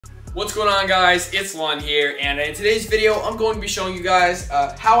What's going on, guys? It's Lawton here, and in today's video I'm going to be showing you guys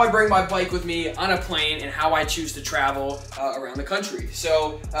how I bring my bike with me on a plane and how I choose to travel around the country.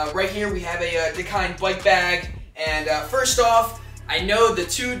 So right here we have a Denis bike bag, and first off, I know the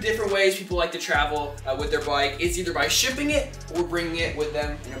two different ways people like to travel with their bike. It's either by shipping it or bringing it with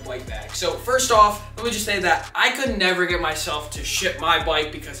them in a bike bag. So first off, let me just say that I could never get myself to ship my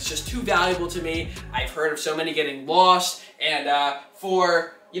bike because it's just too valuable to me. I've heard of so many getting lost, and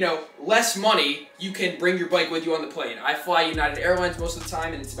for less money, you can bring your bike with you on the plane. I fly United Airlines most of the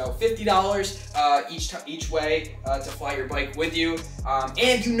time, and it's about $50 each way to fly your bike with you.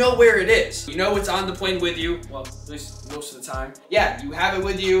 And you know where it is. You know it's on the plane with you. Well, at least most of the time. Yeah, you have it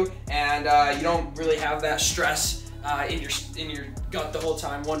with you, and you don't really have that stress in your gut the whole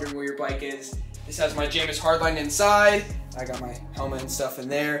time wondering where your bike is. This has my Jameis hardline inside. I got my helmet and stuff in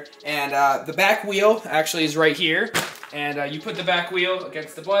there. And the back wheel actually is right here. And you put the back wheel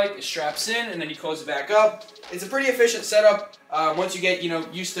against the bike, it straps in, and then you close it back up. It's a pretty efficient setup. Once you get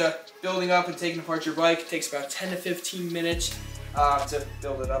used to building up and taking apart your bike, it takes about 10 to 15 minutes to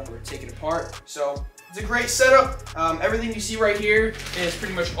build it up or take it apart. So it's a great setup. Everything you see right here is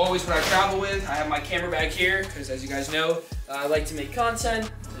pretty much always what I travel with. I have my camera bag here because, as you guys know, I like to make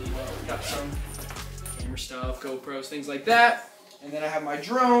content. So got some camera stuff, GoPros, things like that. And then I have my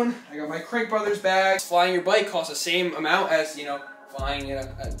drone. I got my Crankbrothers bag. Flying your bike costs the same amount as flying in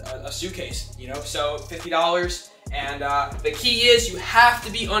a suitcase. So $50. And the key is you have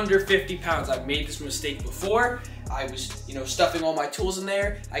to be under 50 pounds. I've made this mistake before. I was stuffing all my tools in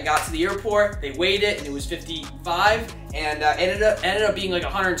there. I got to the airport. They weighed it and it was 55, and ended up being like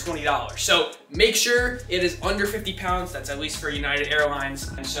 $120. So make sure it is under 50 pounds. That's at least for United Airlines.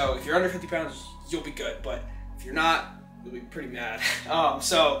 And so if you're under 50 pounds, you'll be good. But if you're not, you'll be pretty mad.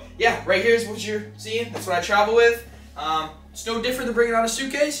 So yeah, right here's what you're seeing. That's what I travel with. It's no different than bringing on a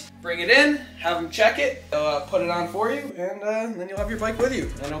suitcase. Bring it in, have them check it, they'll put it on for you, and then you'll have your bike with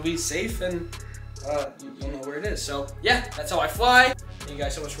you. And it'll be safe, and you'll know where it is. So yeah, that's how I fly. Thank you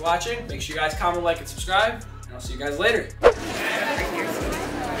guys so much for watching. Make sure you guys comment, like, and subscribe, and I'll see you guys later. Right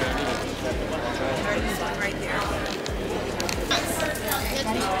here.